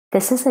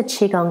This is a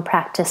Qigong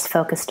practice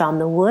focused on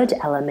the wood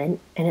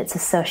element and its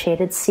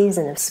associated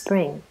season of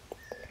spring.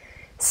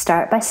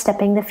 Start by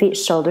stepping the feet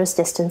shoulders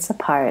distance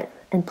apart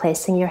and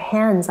placing your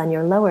hands on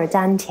your lower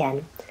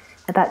dantian,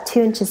 about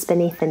 2 inches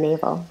beneath the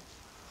navel.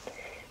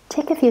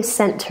 Take a few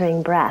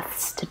centering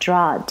breaths to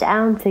draw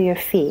down through your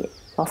feet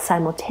while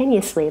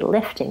simultaneously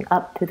lifting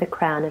up through the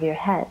crown of your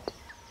head.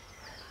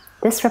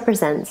 This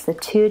represents the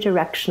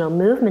two-directional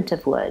movement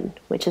of wood,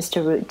 which is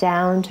to root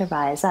down to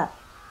rise up.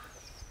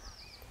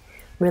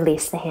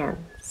 Release the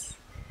hands.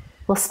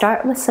 We'll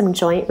start with some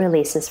joint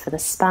releases for the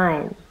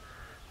spine.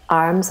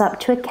 Arms up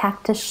to a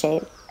cactus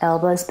shape,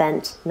 elbows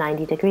bent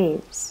 90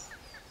 degrees.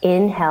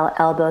 Inhale,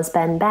 elbows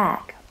bend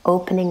back,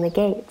 opening the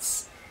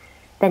gates.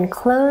 Then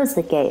close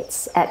the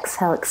gates.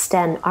 Exhale,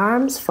 extend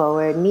arms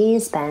forward,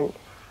 knees bent,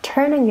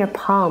 turning your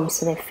palms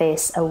so they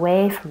face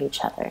away from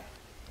each other.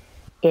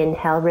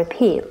 Inhale,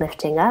 repeat,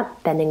 lifting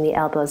up, bending the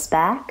elbows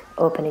back,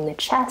 opening the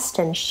chest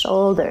and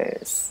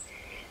shoulders.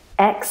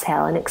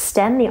 Exhale and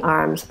extend the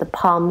arms with the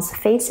palms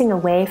facing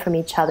away from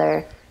each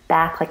other,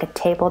 back like a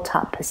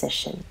tabletop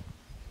position.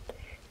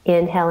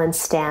 Inhale and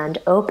stand,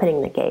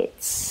 opening the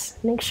gates.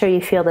 Make sure you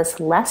feel this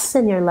less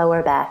in your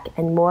lower back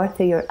and more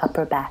through your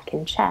upper back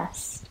and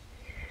chest.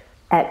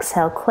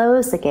 Exhale,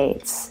 close the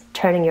gates.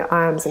 Turning your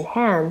arms and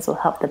hands will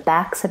help the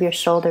backs of your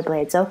shoulder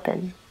blades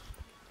open.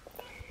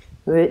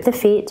 Root the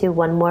feet, do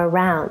one more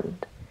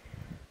round.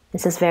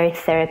 This is very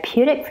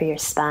therapeutic for your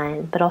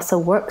spine, but also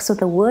works with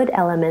the wood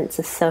element's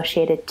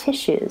associated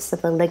tissues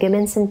of the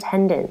ligaments and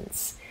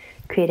tendons,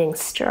 creating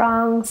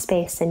strong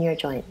space in your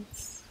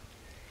joints.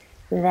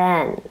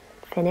 Then,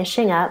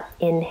 finishing up,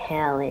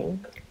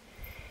 inhaling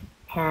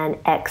and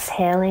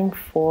exhaling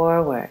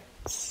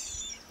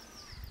forwards.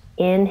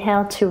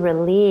 Inhale to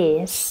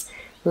release,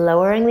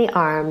 lowering the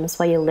arms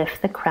while you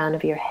lift the crown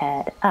of your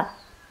head up.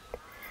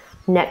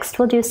 Next,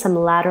 we'll do some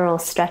lateral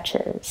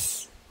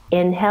stretches.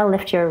 Inhale,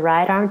 lift your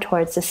right arm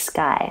towards the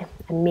sky.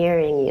 I'm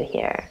mirroring you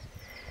here.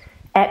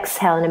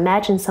 Exhale and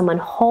imagine someone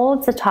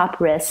holds the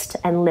top wrist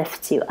and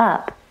lifts you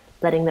up,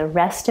 letting the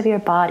rest of your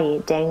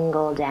body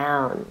dangle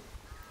down.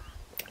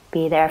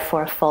 Be there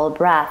for a full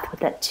breath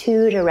with that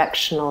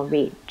two-directional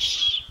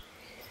reach.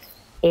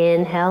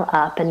 Inhale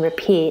up and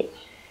repeat.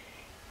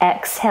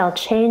 Exhale,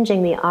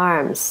 changing the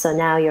arms. So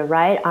now your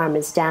right arm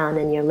is down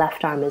and your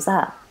left arm is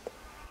up.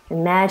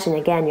 Imagine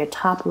again your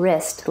top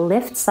wrist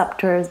lifts up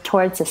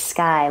towards the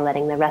sky,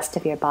 letting the rest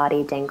of your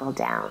body dangle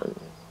down.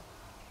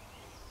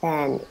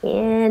 Then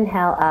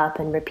inhale up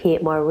and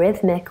repeat more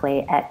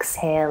rhythmically,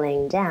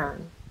 exhaling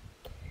down.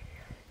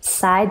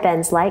 Side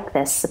bends like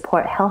this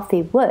support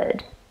healthy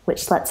wood,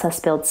 which lets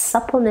us build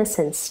suppleness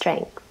and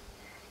strength.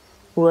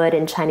 Wood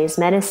in Chinese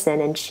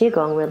medicine and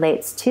Qigong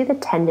relates to the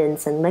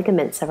tendons and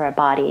ligaments of our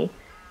body,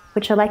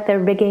 which are like the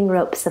rigging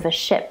ropes of a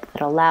ship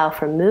that allow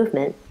for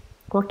movement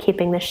while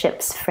keeping the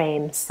ship's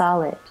frame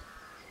solid.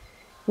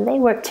 And they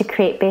work to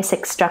create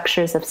basic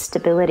structures of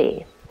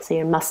stability, so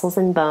your muscles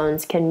and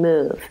bones can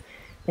move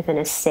within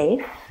a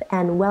safe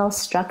and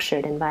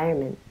well-structured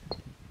environment.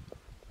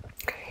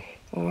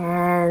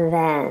 And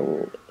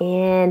then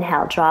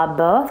inhale, draw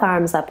both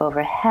arms up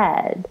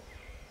overhead.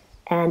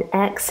 And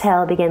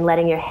exhale, begin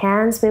letting your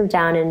hands move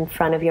down in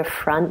front of your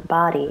front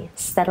body,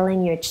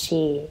 settling your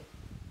chi.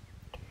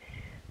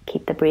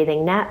 Keep the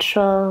breathing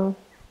natural,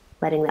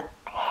 letting the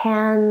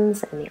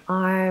hands and the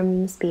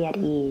arms be at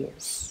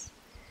ease.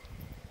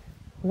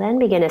 Then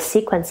begin a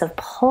sequence of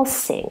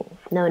pulsing,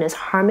 known as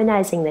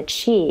harmonizing the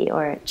qi,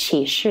 or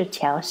qi shi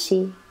tiao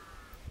xi.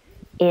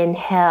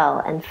 Inhale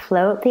and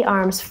float the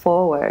arms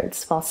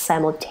forwards while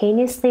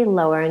simultaneously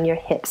lowering your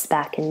hips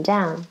back and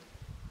down.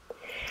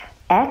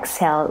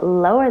 Exhale,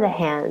 lower the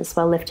hands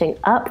while lifting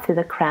up through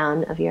the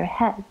crown of your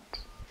head.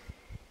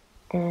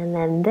 And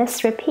then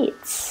this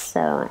repeats.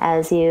 So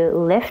as you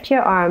lift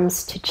your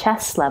arms to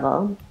chest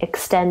level,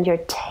 extend your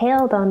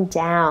tailbone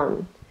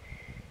down.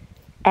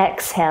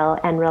 Exhale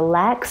and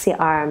relax the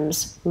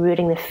arms,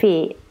 rooting the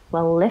feet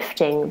while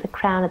lifting the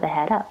crown of the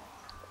head up.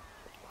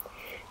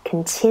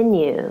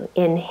 Continue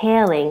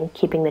inhaling,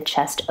 keeping the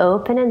chest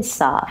open and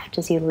soft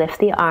as you lift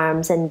the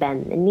arms and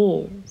bend the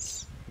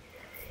knees.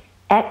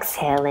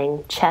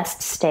 Exhaling,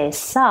 chest stays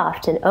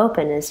soft and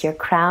open as your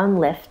crown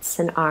lifts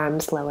and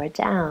arms lower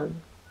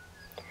down.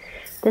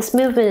 This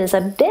movement is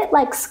a bit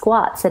like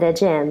squats at a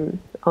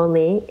gym,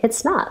 only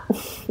it's not.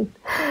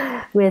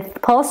 With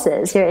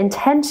pulses, your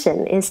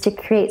intention is to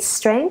create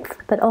strength,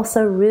 but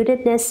also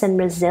rootedness and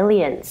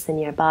resilience in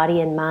your body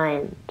and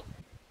mind.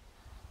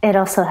 It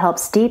also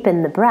helps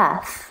deepen the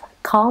breath,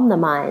 calm the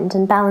mind,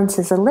 and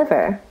balances the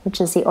liver,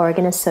 which is the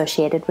organ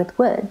associated with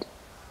wood.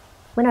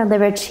 When our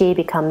liver qi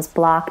becomes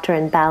blocked or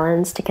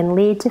imbalanced, it can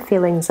lead to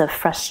feelings of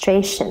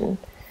frustration.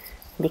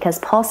 Because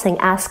pulsing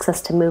asks us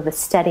to move with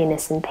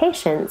steadiness and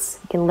patience,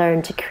 we can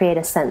learn to create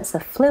a sense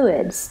of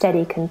fluid,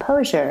 steady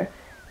composure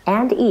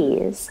and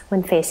ease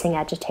when facing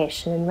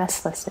agitation and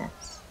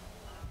restlessness.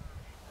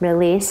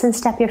 Release and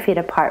step your feet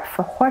apart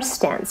for horse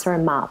stance or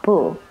ma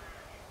bu.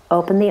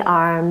 Open the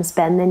arms,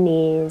 bend the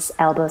knees,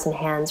 elbows and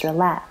hands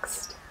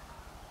relaxed.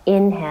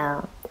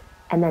 Inhale.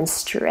 And then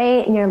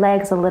straighten your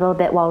legs a little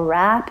bit while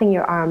wrapping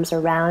your arms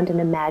around an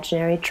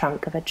imaginary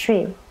trunk of a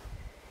tree.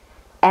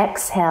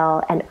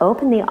 Exhale and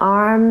open the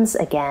arms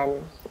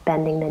again,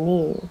 bending the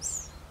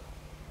knees.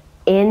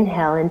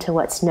 Inhale into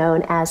what's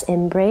known as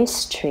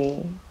embrace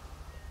tree.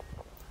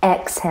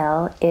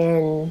 Exhale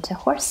into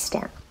horse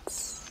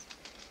stance.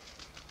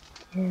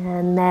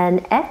 And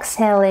then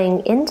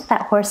exhaling into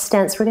that horse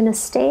stance, we're going to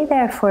stay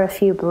there for a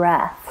few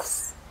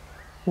breaths.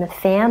 In the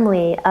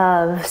family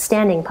of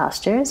standing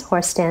postures,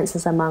 horse stance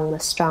is among the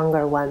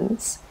stronger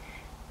ones.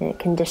 It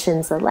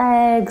conditions the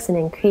legs and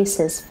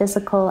increases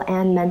physical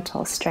and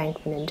mental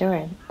strength and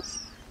endurance.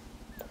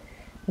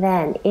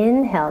 Then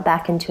inhale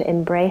back into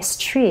embrace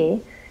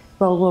tree.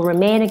 We'll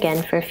remain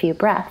again for a few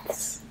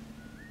breaths.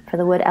 For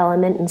the wood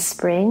element in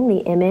spring,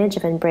 the image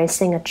of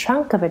embracing a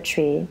trunk of a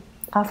tree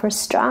offers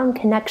strong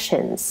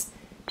connections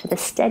to the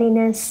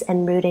steadiness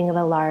and rooting of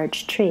a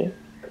large tree.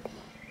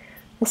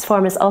 This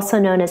form is also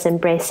known as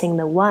embracing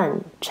the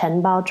One,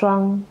 Chen Bao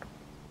Zhuang,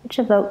 which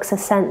evokes a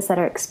sense that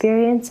our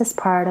experience is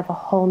part of a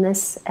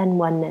wholeness and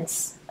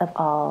oneness of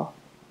all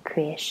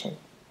creation.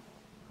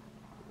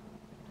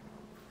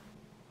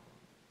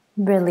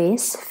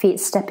 Release, feet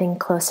stepping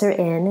closer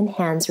in and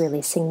hands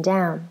releasing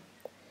down.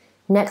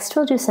 Next,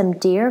 we'll do some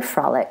deer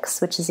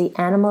frolics, which is the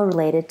animal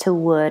related to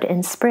wood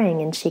and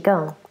spring in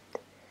Qigong.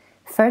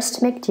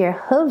 First, make deer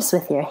hooves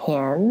with your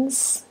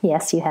hands.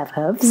 Yes, you have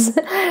hooves.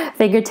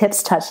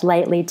 Fingertips touch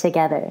lightly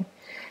together.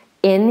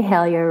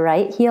 Inhale your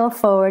right heel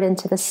forward and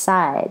to the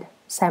side.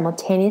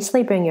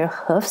 Simultaneously bring your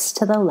hoofs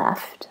to the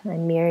left.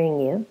 I'm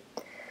mirroring you.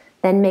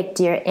 Then make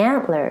deer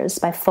antlers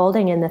by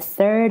folding in the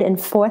third and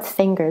fourth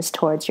fingers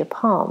towards your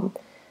palm.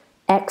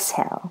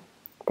 Exhale.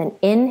 Then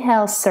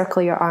inhale,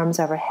 circle your arms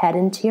overhead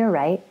and to your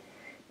right.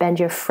 Bend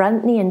your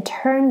front knee and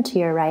turn to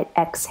your right,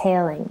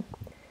 exhaling.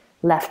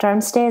 Left arm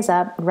stays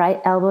up,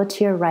 right elbow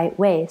to your right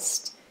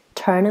waist.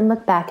 Turn and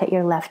look back at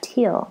your left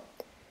heel.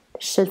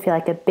 This should feel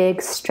like a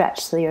big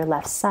stretch to your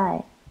left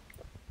side.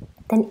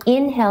 Then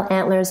inhale,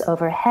 antlers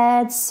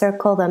overhead,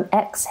 circle them,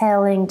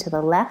 exhaling to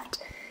the left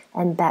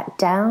and back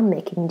down,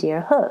 making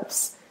deer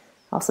hooves.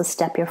 Also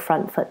step your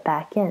front foot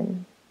back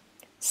in.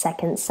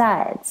 Second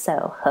side,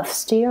 so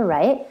hoofs to your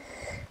right,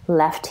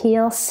 left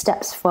heel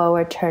steps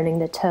forward, turning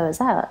the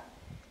toes out.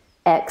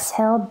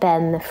 Exhale,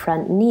 bend the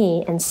front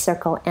knee and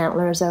circle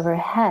antlers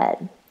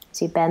overhead.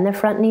 As you bend the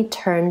front knee,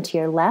 turn to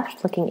your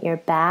left, looking at your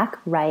back,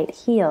 right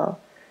heel.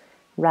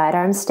 Right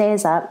arm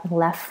stays up,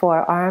 left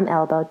forearm,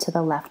 elbow to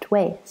the left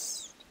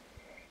waist.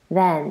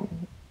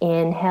 Then,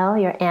 inhale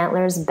your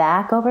antlers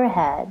back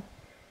overhead.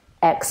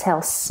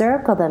 Exhale,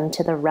 circle them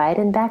to the right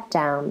and back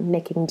down,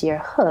 making deer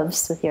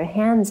hooves with your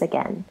hands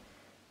again.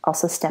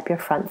 Also step your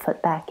front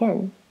foot back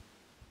in.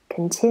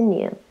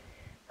 Continue.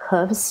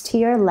 Hooves to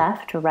your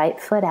left, right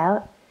foot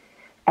out.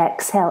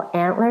 Exhale,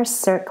 antlers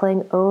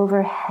circling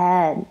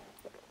overhead.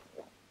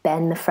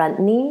 Bend the front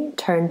knee,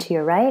 turn to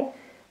your right.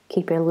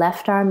 Keep your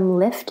left arm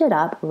lifted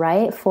up,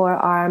 right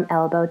forearm,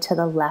 elbow to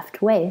the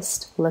left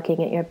waist,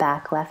 looking at your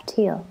back left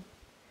heel.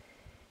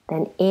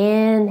 Then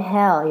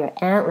inhale your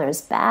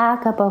antlers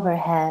back up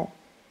overhead.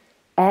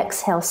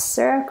 Exhale,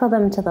 circle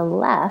them to the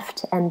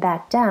left and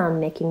back down,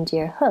 making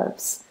deer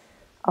hooves.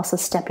 Also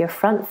step your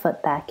front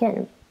foot back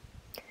in.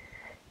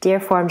 Deer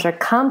forms are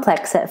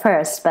complex at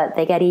first, but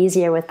they get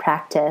easier with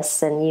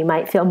practice, and you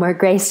might feel more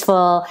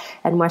graceful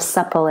and more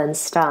supple and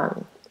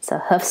strong. So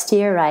hoofs to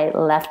your right,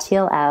 left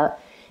heel out.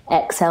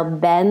 Exhale,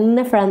 bend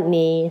the front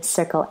knee,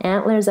 circle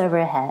antlers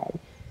overhead.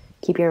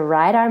 Keep your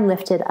right arm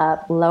lifted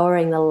up,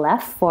 lowering the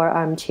left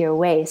forearm to your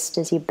waist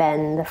as you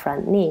bend the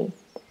front knee.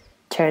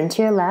 Turn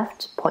to your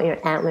left, point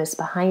your antlers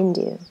behind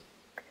you.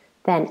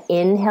 Then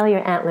inhale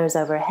your antlers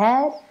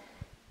overhead.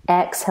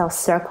 Exhale,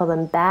 circle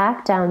them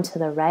back down to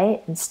the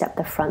right and step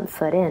the front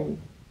foot in.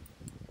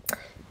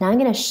 Now I'm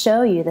going to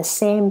show you the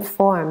same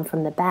form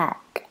from the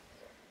back.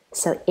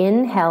 So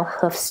inhale,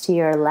 hoofs to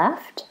your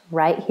left,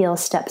 right heel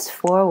steps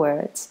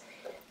forwards.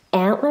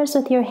 Antlers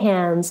with your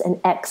hands, and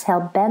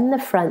exhale, bend the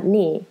front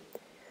knee.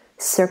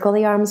 Circle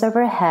the arms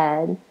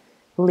overhead,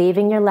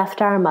 leaving your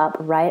left arm up,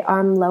 right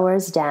arm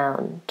lowers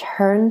down.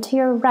 Turn to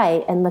your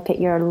right and look at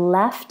your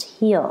left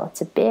heel.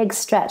 It's a big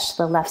stretch to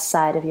the left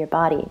side of your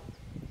body.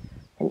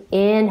 And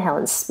inhale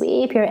and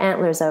sweep your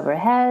antlers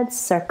overhead,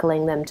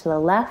 circling them to the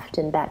left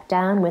and back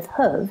down with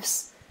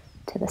hooves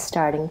to the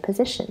starting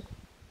position.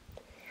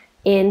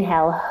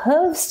 Inhale,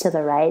 hooves to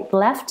the right,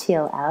 left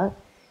heel out,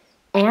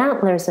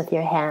 antlers with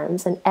your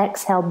hands, and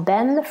exhale,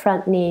 bend the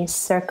front knee,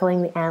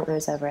 circling the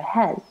antlers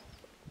overhead.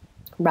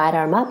 Right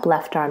arm up,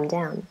 left arm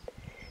down.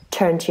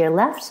 Turn to your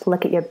left,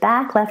 look at your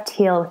back left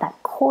heel with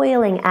that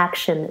coiling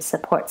action that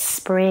supports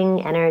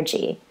spring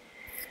energy.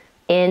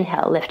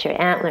 Inhale, lift your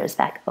antlers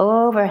back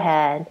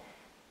overhead,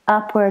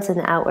 upwards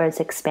and outwards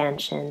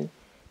expansion.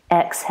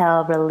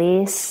 Exhale,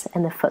 release,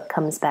 and the foot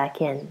comes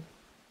back in.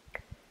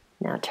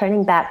 Now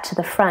turning back to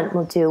the front,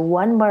 we'll do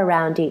one more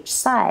round each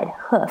side.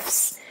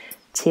 Hoofs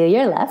to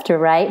your left,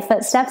 right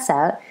foot steps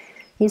out.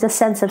 Use a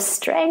sense of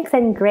strength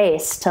and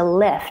grace to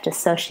lift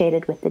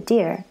associated with the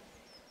deer.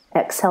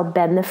 Exhale,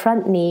 bend the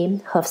front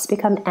knee, hoofs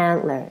become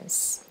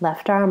antlers.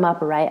 Left arm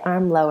up, right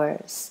arm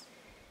lowers.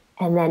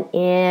 And then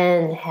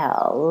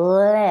inhale,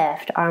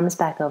 lift, arms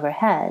back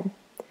overhead.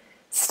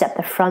 Step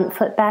the front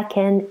foot back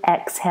in,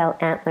 exhale,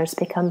 antlers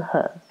become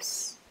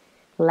hooves.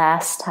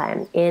 Last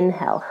time,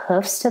 inhale,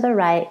 hoofs to the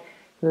right,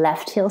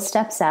 left heel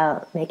steps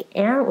out, make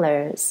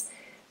antlers.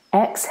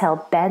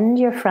 Exhale, bend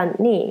your front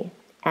knee,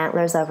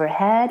 antlers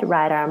overhead,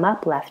 right arm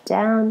up, left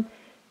down.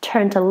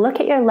 Turn to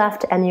look at your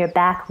left and your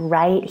back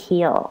right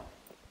heel.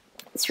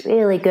 It's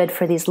really good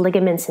for these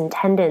ligaments and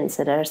tendons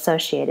that are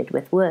associated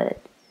with wood.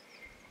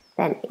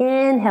 Then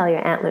inhale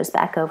your antlers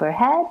back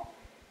overhead.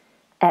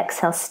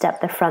 Exhale,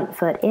 step the front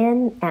foot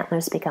in,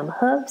 antlers become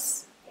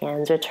hooves,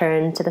 hands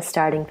return to the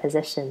starting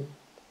position.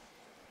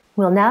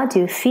 We'll now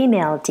do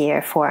female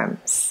deer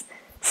forms.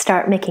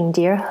 Start making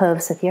deer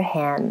hooves with your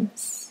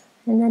hands,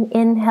 and then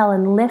inhale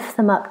and lift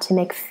them up to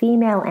make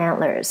female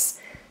antlers,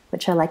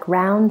 which are like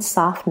round,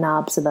 soft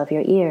knobs above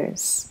your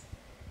ears.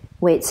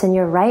 Weights in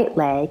your right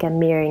leg are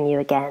mirroring you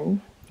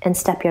again, and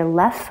step your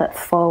left foot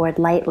forward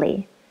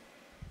lightly.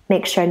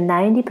 Make sure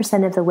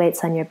 90% of the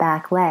weight's on your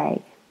back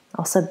leg.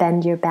 Also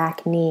bend your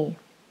back knee.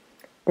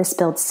 This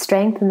builds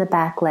strength in the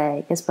back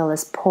leg as well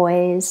as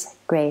poise,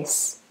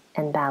 grace,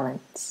 and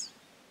balance.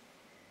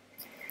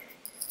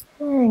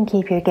 And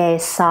keep your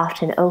gaze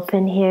soft and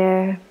open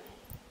here.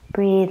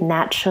 Breathe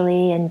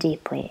naturally and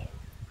deeply.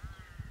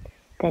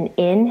 Then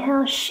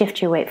inhale,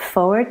 shift your weight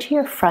forward to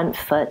your front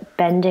foot,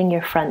 bending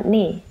your front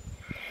knee.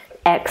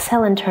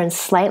 Exhale and turn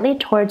slightly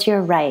towards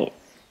your right.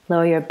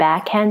 Lower your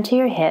back hand to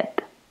your hip,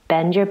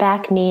 bend your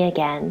back knee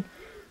again.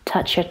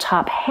 Touch your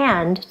top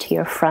hand to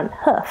your front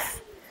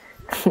hoof.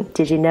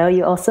 Did you know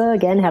you also,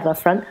 again, have a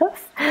front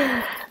hoof?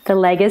 The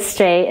leg is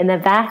straight and the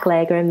back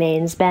leg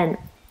remains bent.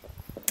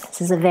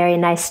 This is a very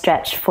nice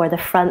stretch for the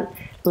front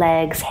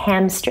leg's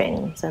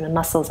hamstrings and the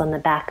muscles on the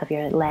back of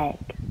your leg.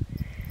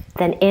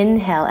 Then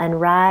inhale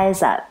and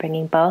rise up,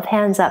 bringing both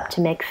hands up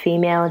to make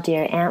female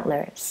deer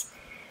antlers.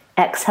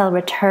 Exhale,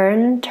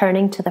 return,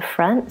 turning to the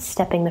front,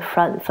 stepping the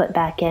front foot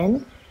back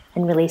in,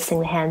 and releasing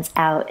the hands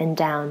out and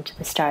down to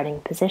the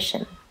starting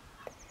position.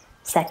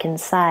 Second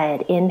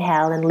side,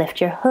 inhale and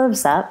lift your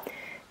hooves up,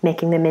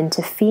 making them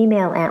into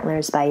female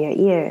antlers by your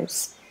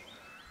ears.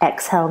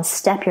 Exhale and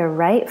step your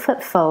right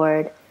foot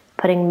forward,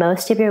 putting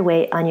most of your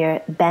weight on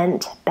your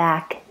bent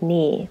back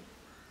knee.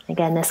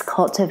 Again, this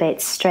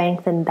cultivates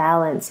strength and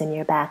balance in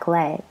your back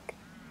leg.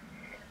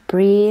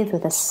 Breathe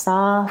with a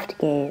soft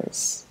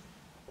gaze.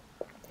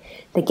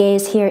 The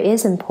gaze here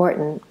is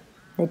important.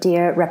 The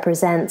deer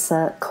represents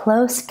a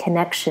close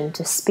connection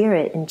to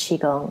spirit in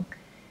Qigong,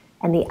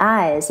 and the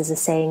eyes, as the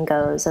saying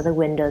goes, are the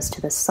windows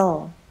to the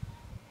soul.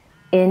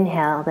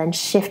 Inhale, then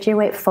shift your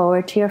weight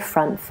forward to your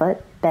front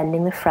foot,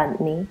 bending the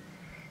front knee.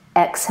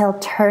 Exhale,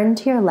 turn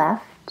to your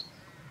left.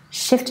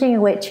 Shifting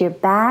your weight to your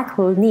back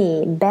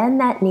knee, bend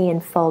that knee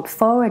and fold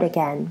forward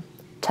again,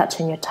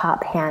 touching your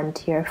top hand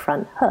to your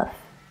front hoof.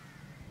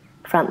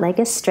 Front leg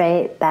is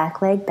straight,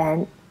 back leg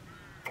bent.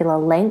 Feel a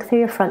length through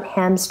your front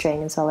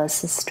hamstring as well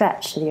as a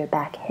stretch to your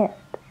back hip.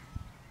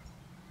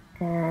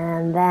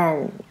 And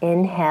then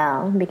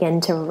inhale, begin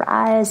to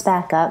rise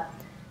back up,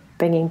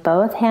 bringing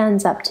both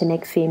hands up to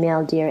make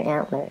female deer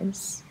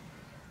antlers.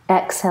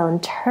 Exhale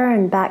and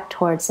turn back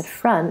towards the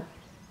front,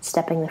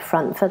 stepping the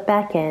front foot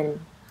back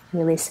in,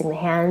 releasing the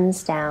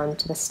hands down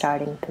to the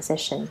starting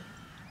position.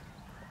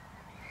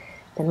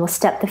 Then we'll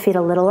step the feet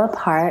a little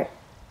apart,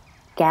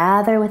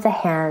 gather with the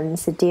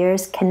hands the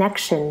deer's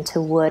connection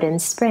to wood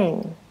and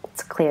spring.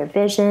 It's clear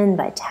vision,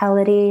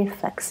 vitality,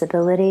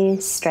 flexibility,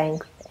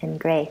 strength, and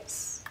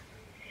grace.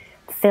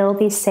 Fill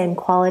these same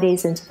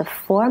qualities into the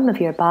form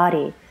of your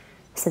body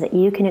so that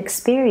you can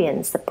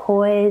experience the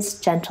poise,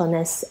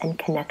 gentleness, and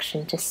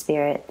connection to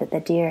spirit that the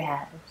deer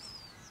has.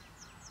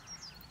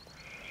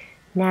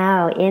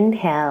 Now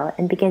inhale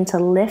and begin to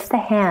lift the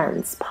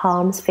hands,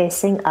 palms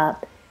facing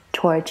up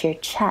towards your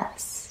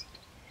chest.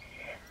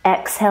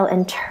 Exhale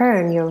and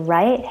turn your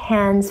right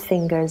hand's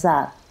fingers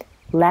up,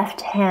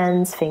 left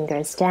hand's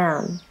fingers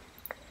down.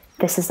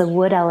 This is the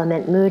wood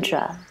element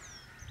mudra.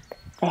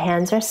 The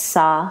hands are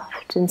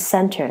soft and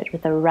centered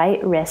with the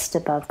right wrist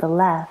above the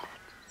left.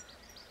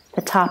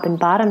 The top and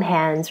bottom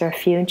hands are a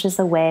few inches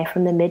away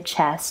from the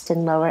mid-chest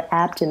and lower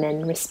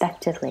abdomen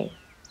respectively.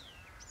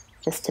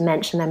 Just to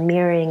mention, I'm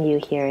mirroring you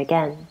here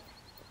again.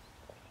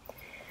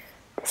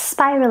 The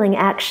spiraling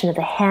action of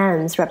the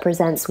hands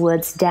represents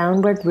wood's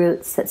downward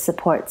roots that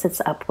supports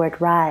its upward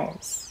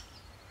rise.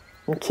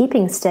 And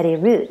keeping steady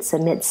roots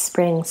amidst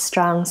spring's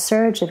strong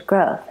surge of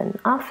growth and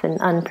often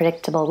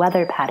unpredictable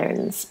weather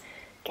patterns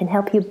can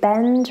help you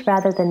bend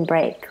rather than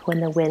break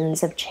when the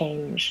winds of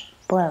change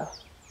blow.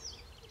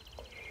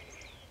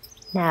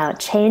 Now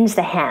change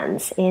the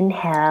hands.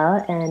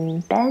 Inhale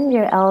and bend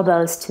your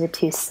elbows to the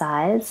two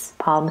sides,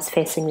 palms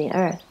facing the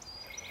earth.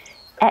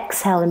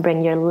 Exhale and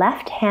bring your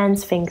left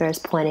hand's fingers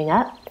pointing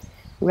up,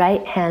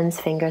 right hand's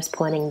fingers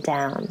pointing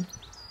down.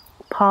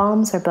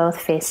 Palms are both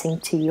facing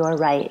to your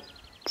right.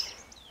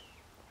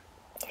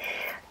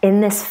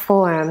 In this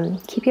form,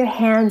 keep your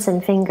hands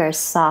and fingers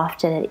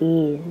soft and at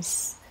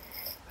ease.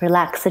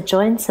 Relax the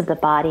joints of the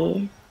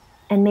body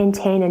and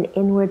maintain an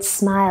inward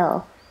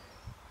smile.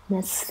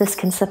 This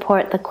can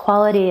support the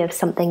quality of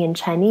something in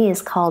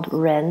Chinese called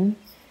Ren.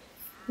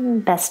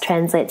 Best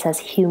translates as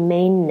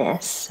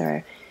humaneness,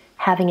 or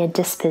having a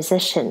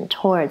disposition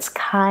towards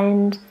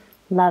kind,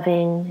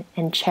 loving,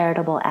 and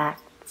charitable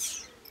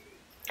acts.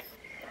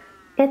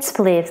 It's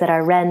believed that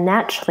our Ren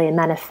naturally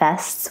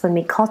manifests when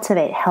we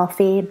cultivate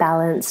healthy,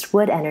 balanced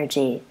wood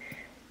energy,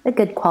 a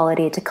good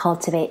quality to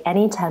cultivate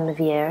any time of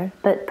year,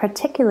 but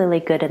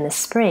particularly good in the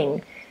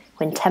spring,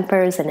 when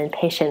tempers and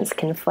impatience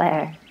can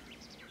flare.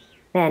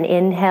 Then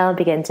inhale,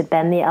 begin to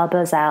bend the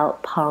elbows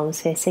out, palms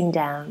facing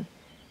down.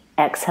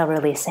 Exhale,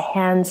 release the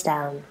hands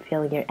down,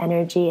 feeling your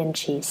energy and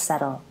chi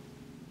settle.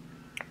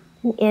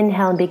 And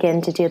inhale,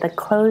 begin to do the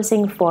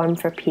closing form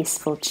for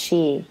peaceful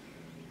chi.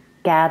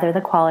 Gather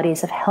the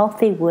qualities of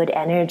healthy wood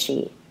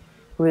energy,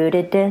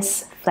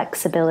 rootedness,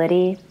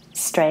 flexibility,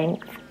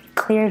 strength,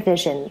 clear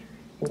vision,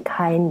 and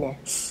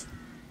kindness.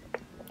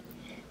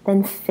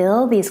 Then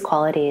fill these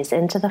qualities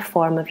into the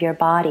form of your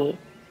body,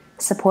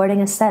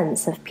 supporting a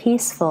sense of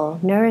peaceful,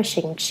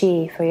 nourishing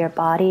chi for your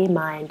body,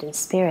 mind, and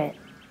spirit.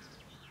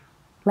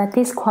 Let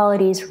these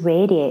qualities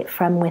radiate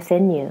from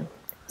within you,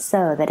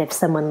 so that if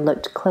someone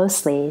looked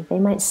closely, they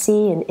might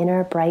see an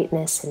inner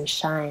brightness and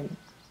shine.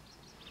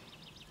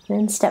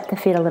 Then step the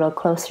feet a little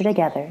closer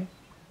together.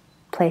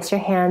 Place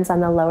your hands on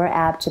the lower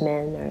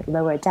abdomen or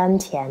lower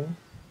dantian.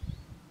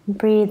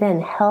 Breathe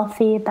in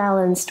healthy,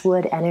 balanced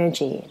wood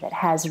energy that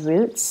has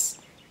roots,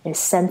 is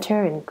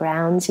center and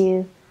grounds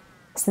you,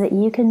 so that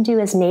you can do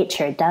as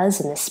nature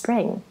does in the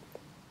spring: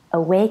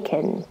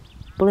 awaken,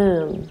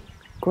 bloom,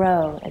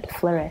 grow, and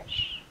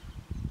flourish.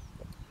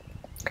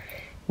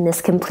 And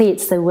this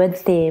completes the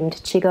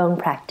wood-themed Qigong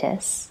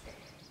practice.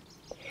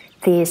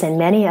 These and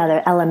many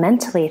other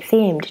elementally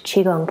themed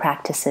Qigong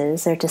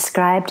practices are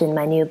described in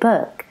my new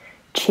book,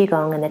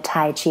 Qigong and the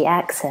Tai Chi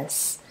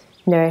Axis: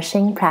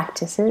 Nourishing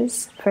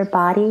Practices for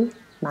Body,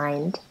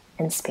 Mind,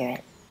 and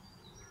Spirit.